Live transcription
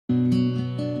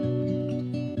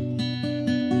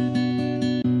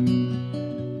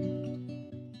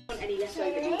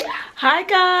Hi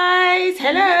guys,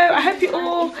 hello. I hope you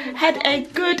all had a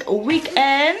good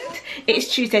weekend.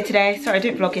 It's Tuesday today. Sorry, I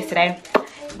didn't vlog yesterday.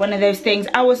 One of those things.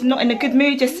 I was not in a good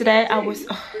mood yesterday. Do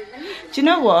you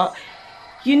know what?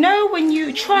 You know when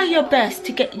you try your best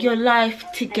to get your life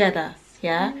together,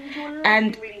 yeah?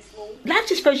 And life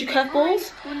just throws you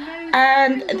curveballs.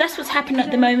 And that's what's happening at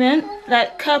the moment.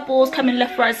 Like curveballs coming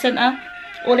left, right, center.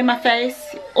 All in my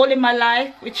face, all in my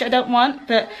life, which I don't want,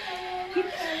 but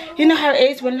you know how it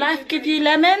is, when life gives you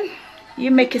lemon, you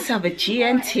make yourself a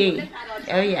GNT.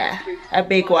 Oh yeah, a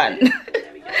big one.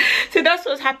 So that's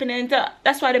what's happening.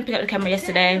 That's why I didn't pick up the camera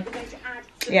yesterday.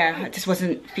 Yeah, I just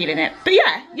wasn't feeling it. But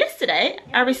yeah, yesterday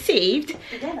I received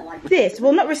this.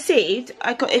 Well, not received.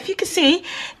 I got, if you can see,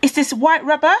 it's this white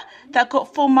rubber that I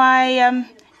got for my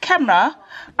camera.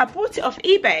 I bought it off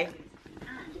eBay.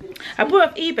 I bought it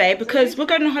off eBay because we're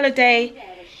going on holiday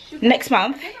next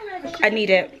month. I need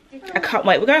it. I can't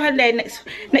wait. We're going on holiday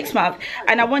next month,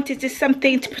 and I wanted just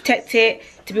something to protect it,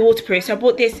 to be waterproof. So I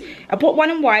bought this. I bought one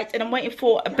in white, and I'm waiting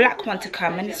for a black one to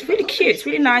come. And it's really cute. It's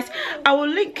really nice. I'll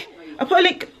put a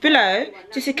link below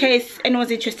just in case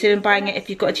anyone's interested in buying it. If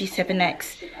you've got a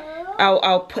G7X,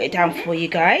 I'll put it down for you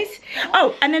guys.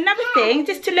 Oh, and another thing,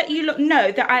 just to let you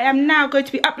know that I am now going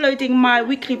to be uploading my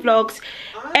weekly vlogs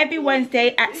every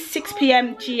Wednesday at 6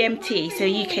 PM GMT, so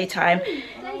UK time,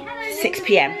 6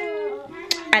 PM.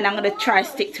 And I'm going to try to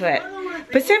stick to it.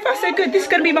 But so far so good. This is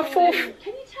going to be my fourth.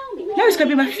 No, it's going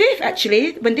to be my fifth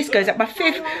actually. When this goes up, my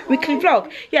fifth weekly vlog.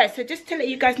 Yeah, so just to let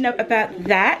you guys know about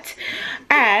that.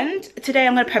 And today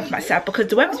I'm going to pamper myself because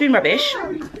the weather's been rubbish.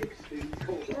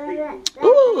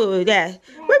 Ooh, yeah.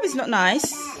 Weather's not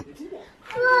nice.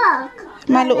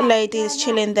 My little lady is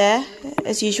chilling there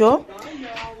as usual.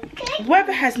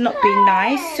 Weather has not been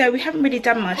nice, so we haven't really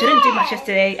done much. I didn't do much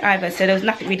yesterday either, so there was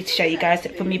nothing really to show you guys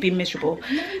except for me being miserable.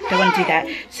 Don't want to do that.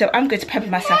 So I'm going to pamper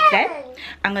myself today.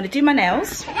 I'm going to do my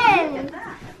nails.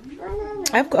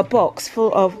 I've got a box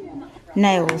full of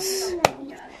nails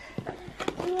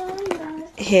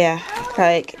here,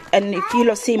 like, and if you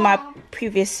lot see my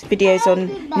previous videos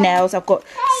on nails, I've got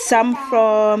some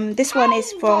from, this one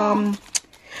is from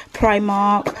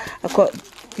Primark. I've got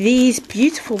these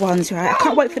beautiful ones, right? I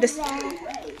can't wait for the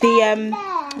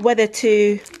weather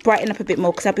to brighten up a bit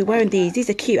more because I'll be wearing these. These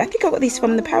are cute. I think I got these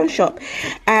from the pound shop.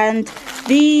 And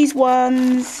these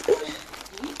ones,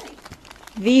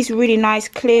 these really nice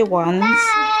clear ones,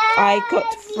 I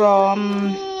got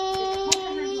from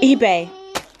eBay.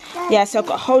 Yeah, so I've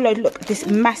got a whole load. Look, this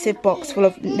massive box full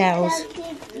of nails.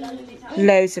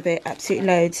 Loads of it, absolute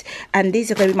loads. And these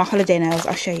are going to be my holiday nails.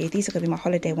 I'll show you. These are going to be my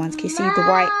holiday ones. Can you see the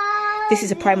white? This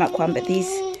is a Primark one, but these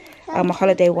are my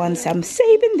holiday ones. I'm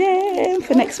saving them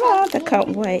for next month. I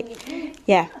can't wait.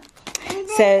 Yeah.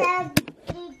 So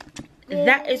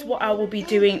that is what I will be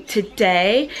doing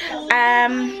today.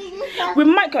 We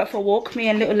might go for a walk, me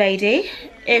and little lady.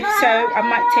 If so,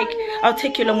 I'll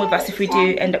take you along with us if we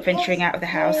do end up venturing out of the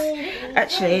house.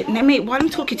 Actually, while I'm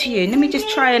talking to you, let me just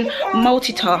try and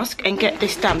multitask and get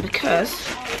this done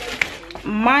because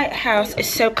my house is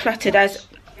so cluttered, as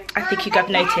I think you guys have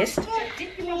noticed.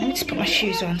 Let me just put my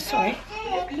shoes on, sorry.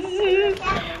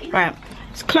 Right,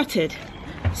 it's cluttered.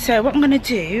 So what I'm gonna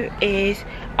do is,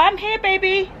 I'm here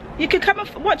baby, you can come and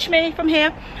watch me from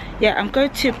here. Yeah, I'm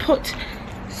going to put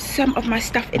some of my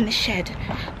stuff in the shed.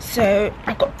 So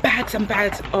I've got bags and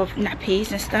bags of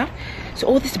nappies and stuff. So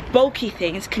all these bulky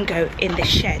things can go in the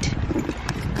shed.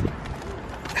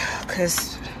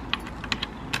 Because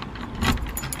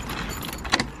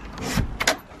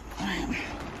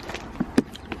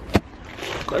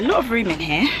got a lot of room in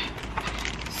here,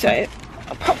 so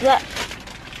I'll pop that.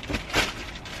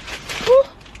 Ooh.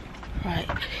 Right,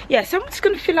 yeah, so I'm just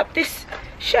going to fill up this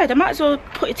shed. I might as well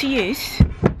put it to use.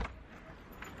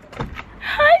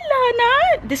 Hi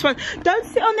Lana, this one, don't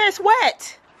sit on there, it's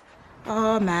wet.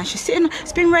 Oh man, she's sitting,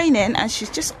 it's been raining and she's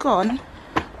just gone.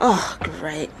 Oh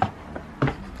great.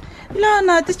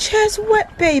 Lana, the chair's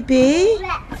wet baby.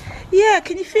 Yeah,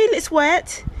 can you feel it's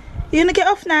wet? You gonna get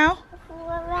off now?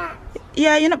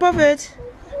 Yeah, you're not bothered?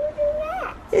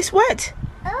 It's wet.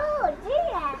 Oh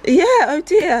dear. Yeah, oh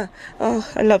dear. Oh,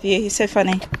 I love you. You're so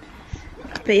funny.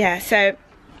 But yeah, so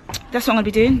that's what I'm going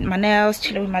to be doing. My nails,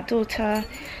 chilling with my daughter,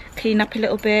 clean up a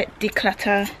little bit,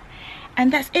 declutter.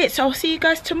 And that's it. So I'll see you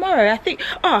guys tomorrow. I think,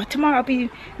 tomorrow I'll be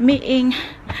meeting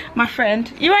my friend.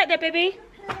 You right there, baby?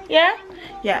 Yeah?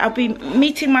 Yeah, I'll be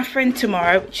meeting my friend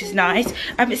tomorrow, which is nice.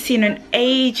 I haven't seen her in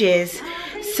ages.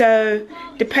 So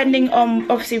depending on,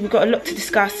 obviously we've got a lot to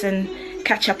discuss and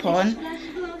catch up on,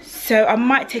 so I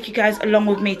might take you guys along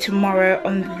with me tomorrow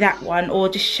on that one, or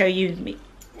just show you me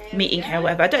meeting her,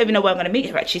 whatever. I don't even know where I'm going to meet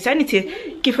her actually, so I need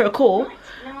to give her a call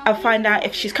I'll find out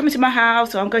if she's coming to my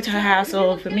house, or I'm going to her house,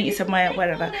 or if we're meeting somewhere,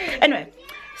 whatever. Anyway,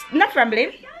 enough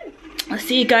rambling. I'll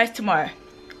see you guys tomorrow.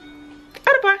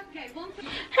 Bye.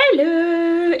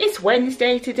 Hello, it's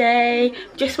Wednesday today.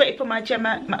 Just waiting for my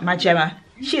Gemma. My Gemma.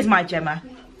 She's my Gemma.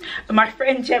 My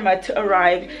friend Gemma to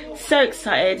arrive. So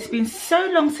excited. It's been so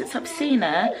long since I've seen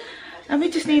her. And we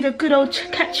just need a good old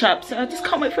catch up. So I just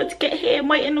can't wait for her to get here. I'm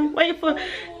waiting for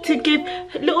to give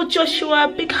little Joshua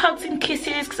big hugs and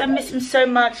kisses because I miss him so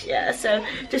much. Yeah, so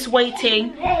just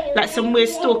waiting like some weird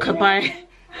stalker by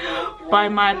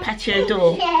my patio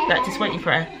door. Like just waiting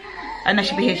for her. And I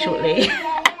should be here shortly.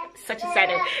 Such a sad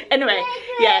day. Anyway,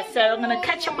 yeah, so I'm gonna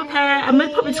catch up with her. I'm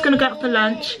probably just gonna go out for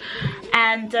lunch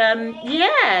and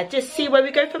yeah, just see where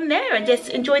we go from there and just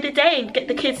enjoy the day and get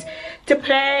the kids to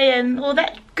play and all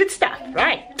that good stuff.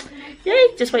 Right,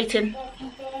 yay, just waiting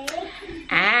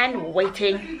and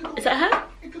waiting. Is that her?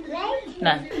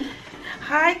 No.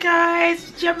 Hi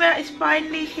guys, Gemma is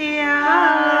finally here.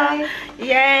 Hi.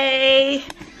 Yay.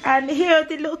 And here are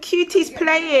the little cuties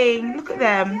playing. Look at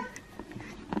them.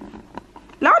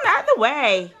 Lana, out of the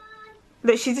way.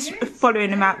 Look, she's just following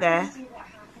him out there.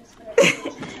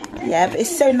 Yeah, but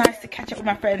it's so nice to catch up with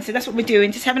my friends. So that's what we're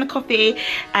doing. Just having a coffee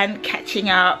and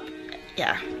catching up.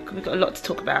 Yeah, we've got a lot to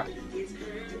talk about.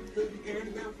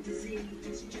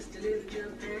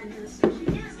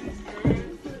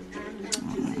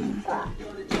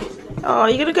 Oh,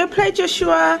 you're going to go play,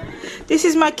 Joshua? This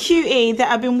is my cutie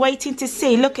that I've been waiting to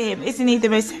see. Look at him. Isn't he the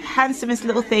most handsomest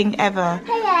little thing ever?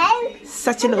 Hello.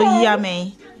 Such a little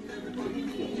yummy.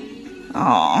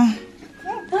 Oh.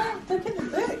 Look at the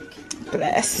book.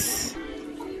 Bless.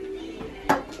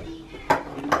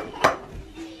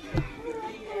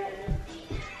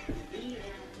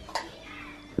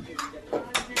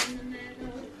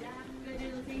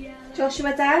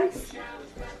 Joshua, dance.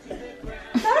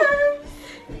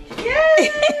 Yay!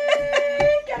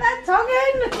 Get that tongue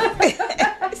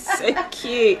in. So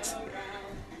cute.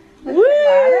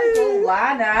 Woo!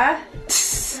 Lana.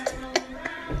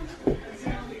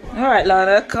 Alright,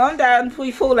 Lana, calm down before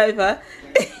you fall over.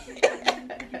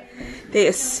 They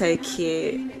are so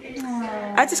cute.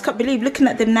 Aww. I just can't believe looking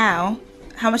at them now,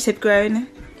 how much they've grown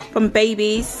from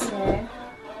babies.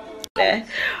 Yeah.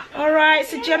 Alright,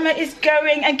 so Gemma is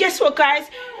going, and guess what, guys?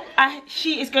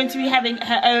 She is going to be having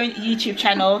her own YouTube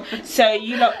channel, so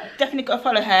you lot definitely got to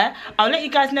follow her. I'll let you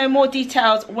guys know more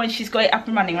details when she's got it up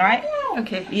and running, right?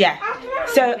 Okay. Yeah.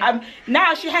 So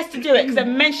now she has to do it because I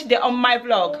mentioned it on my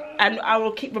vlog, and I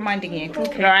will keep reminding you.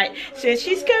 Okay. Right. So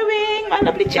she's going, my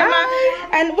lovely Gemma. Bye.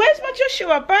 And where's my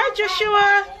Joshua? Bye,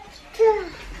 Joshua.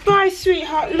 Bye,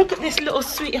 sweetheart. Look at this little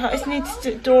sweetheart. Isn't he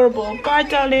adorable? Bye,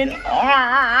 darling.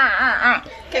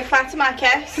 Give Fatima a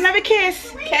kiss. Can I have a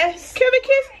kiss? Kiss. Can I have a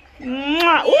kiss?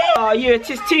 Oh, you're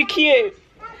just too cute.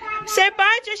 Say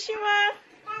bye, Joshua.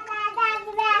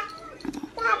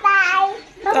 Bye-bye.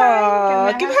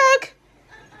 Oh, give a hug.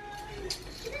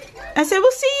 And say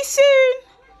we'll see you soon.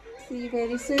 See you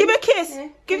very soon. Give her a kiss. Yeah.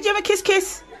 Give Gemma a kiss.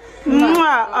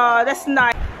 Mwah. Oh, that's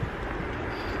nice.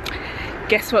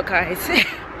 Guess what, guys?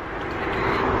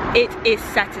 It is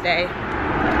Saturday.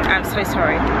 I'm so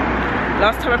sorry.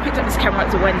 Last time I picked up this camera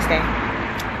was a Wednesday.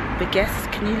 But guess,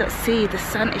 can you not see? The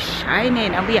sun is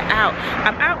shining and we are out.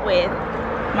 I'm out with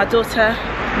my daughter,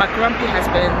 my grumpy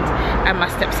husband, and my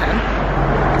stepson.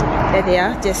 There they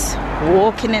are, just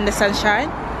walking in the sunshine.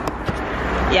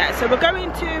 Yeah, so we're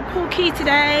going to Pool Key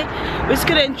today. We're just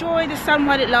gonna enjoy the sun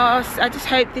while it lasts. I just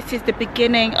hope this is the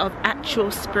beginning of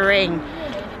actual spring.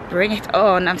 Bring it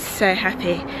on, I'm so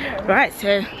happy. Right,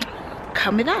 so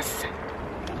come with us.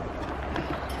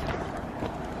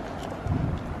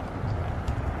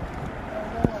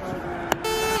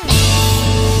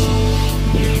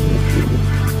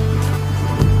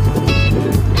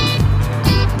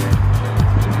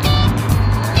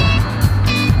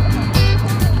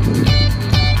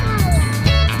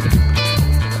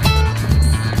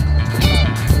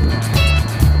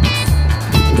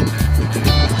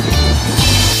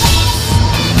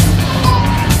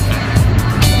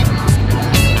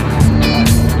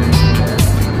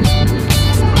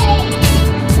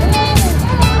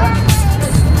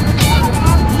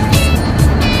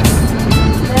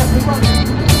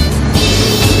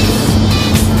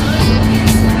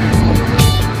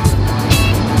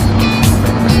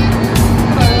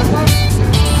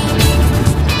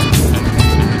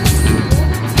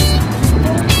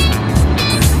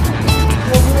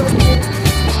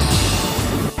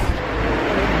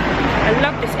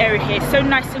 So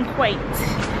nice and quaint.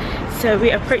 So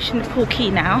we're approaching the Pool Key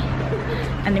now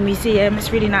and the museum.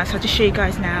 It's really nice. I'll just show you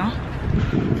guys now.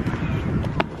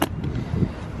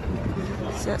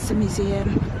 So that's the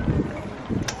museum.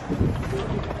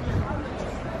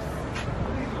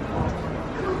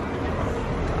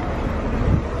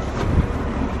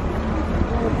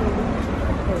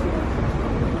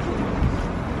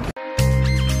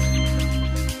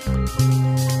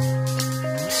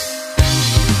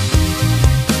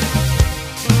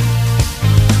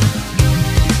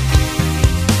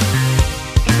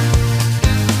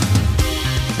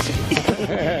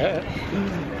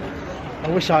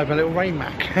 wish I had a little rain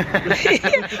Mac.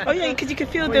 Oh yeah, because you could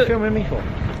feel What are you filming me for?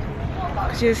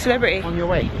 Because you're a celebrity. On your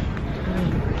way.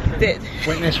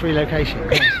 Witness relocation.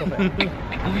 Come on, stop it.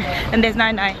 And there's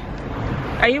Nai Nai.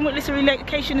 Are you in witness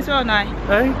relocation as well, Nai?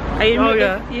 Hey? Are you in Oh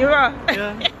yeah. You are?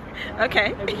 Yeah.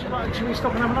 Okay. Hey, should we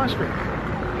stop and have an ice cream?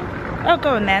 Oh,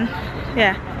 go on then.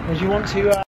 Yeah. Or do you want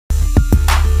to...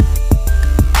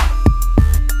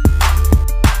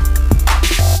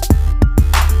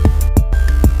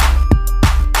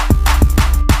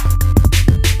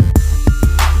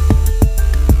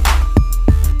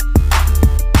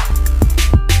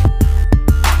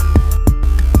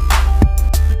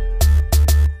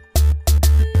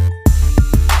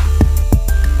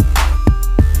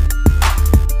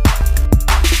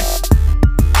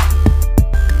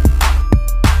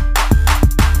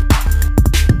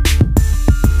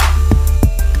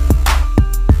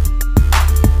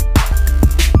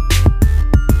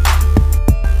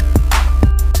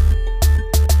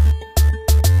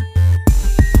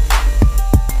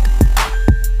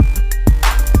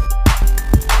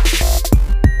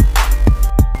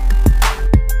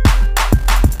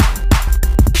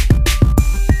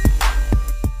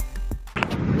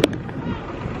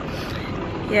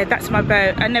 Yeah, that's my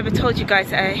boat. I never told you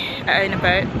guys I own a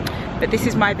boat, but this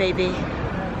is my baby.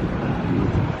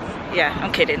 Yeah,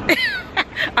 I'm kidding.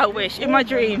 I wish. In my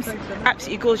dreams.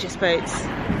 Absolutely gorgeous boats.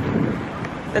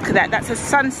 Look at that. That's a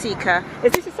Sunseeker.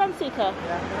 Is this a Sunseeker?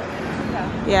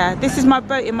 Yeah, this is my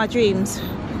boat in my dreams.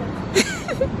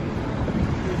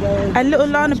 And little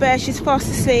Lana Bear, she's fast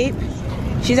asleep.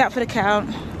 She's out for the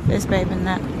count. There's Babe and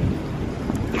that.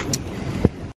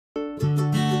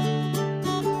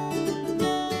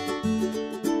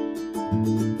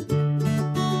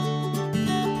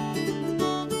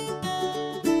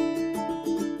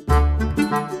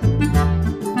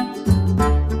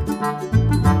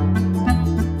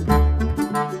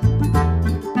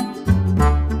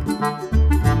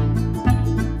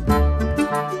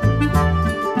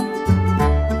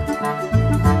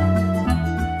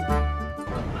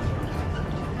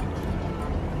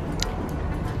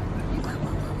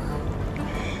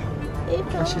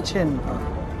 That's your chin.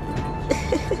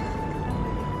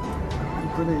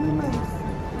 Put it in your mouth.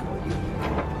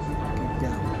 Good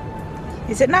girl.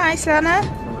 Is it nice, Lana?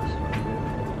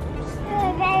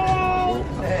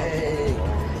 Hey.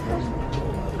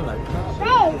 Hello.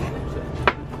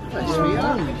 Hello,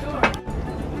 sweetheart.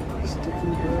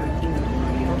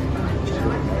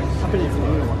 I've been here for a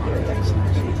while.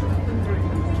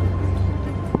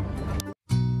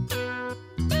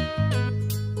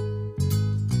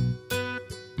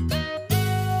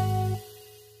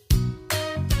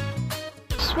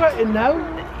 Sweating now?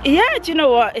 Yeah, do you know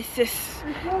what? It's just,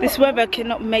 this weather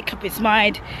cannot make up its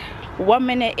mind. 1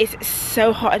 minute it's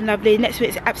so hot and lovely, next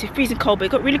minute it's absolutely freezing cold, but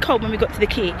it got really cold when we got to the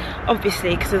quay,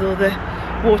 obviously, because of all the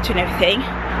water and everything.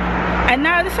 And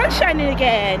now the sun's shining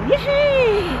again.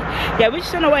 Yay! Yeah, we're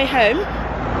just on our way home.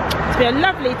 It's been a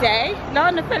lovely day.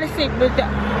 Lana fell asleep when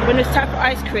it was time for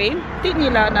ice cream. Didn't you,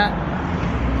 Lana?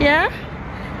 Yeah?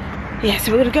 Yeah,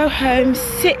 so we're gonna go home,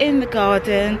 sit in the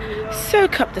garden,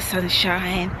 soak up the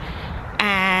sunshine,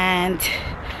 and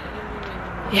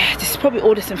yeah, just probably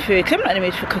order some food because I'm not in the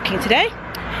mood for cooking today.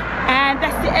 And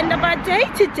that's the end of our day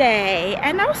today.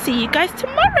 And I'll see you guys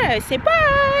tomorrow. Say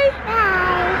bye.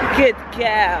 Bye. Good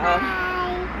girl.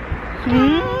 Bye.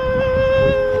 Mwah.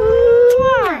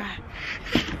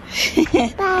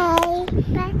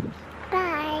 Bye.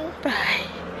 Bye. Bye. Bye.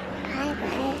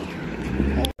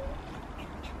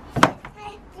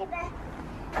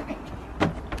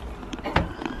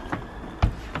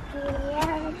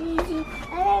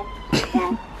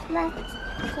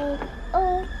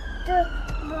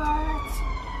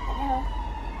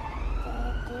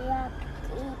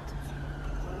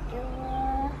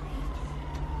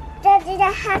 Daddy, the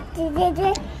hat, Do you want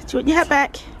your hat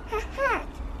back? hat,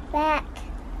 back,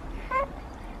 hat,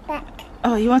 back,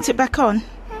 Oh, you want it back on?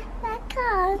 hat, back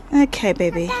on, Okay,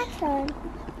 baby. back on,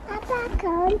 back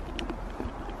on,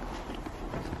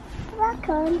 back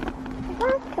on,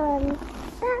 back on,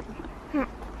 back hat,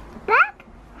 black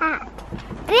hat,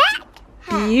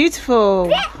 Beautiful.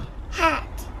 black hat,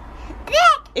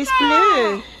 black It's hat,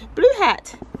 blue. Blue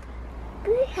hat.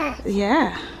 blue hat,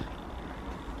 Yeah.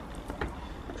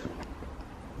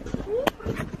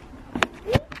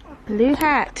 Blue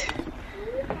hat.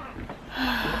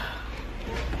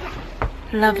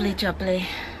 Lovely jubbly.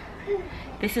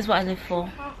 This is what I live for.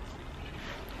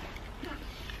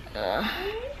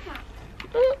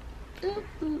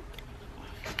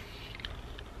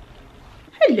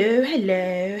 Hello,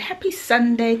 hello. Happy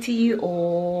Sunday to you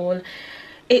all.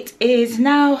 It is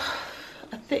now,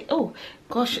 I think, oh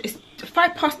gosh, it's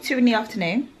 2:05 in the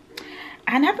afternoon,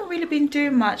 and I haven't really been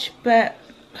doing much, but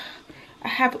I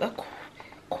have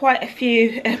quite a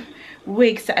few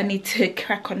wigs that I need to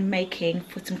crack on making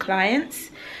for some clients.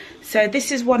 So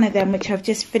this is one of them which I've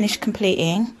just finished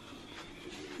completing.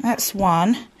 That's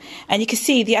one, and you can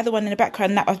see the other one in the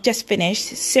background that I've just finished.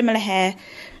 Similar hair,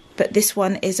 but this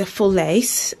one is a full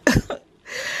lace.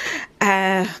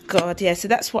 God, yeah, so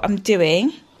that's what I'm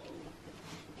doing.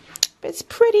 But it's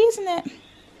pretty, isn't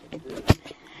it?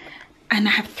 And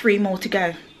I have 3 more to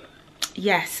go.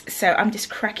 Yes, so I'm just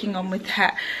cracking on with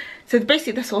that. So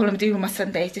basically that's all I'm doing on my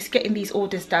Sundays, just getting these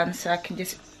orders done so I can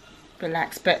just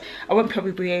relax. But I won't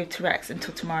probably be able to relax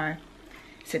until tomorrow.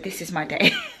 So this is my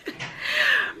day.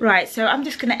 Right, so I'm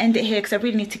just going to end it here because I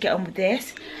really need to get on with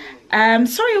this.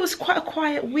 Sorry, it was quite a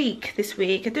quiet week this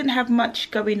week. I didn't have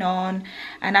much going on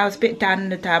and I was a bit down in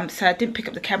the dumps, so I didn't pick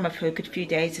up the camera for a good few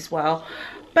days as well.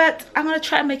 But I'm going to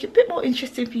try and make it a bit more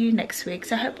interesting for you next week.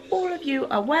 So I hope all of you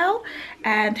are well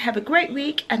and have a great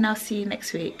week, and I'll see you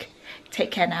next week.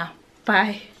 Take care now.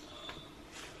 Bye.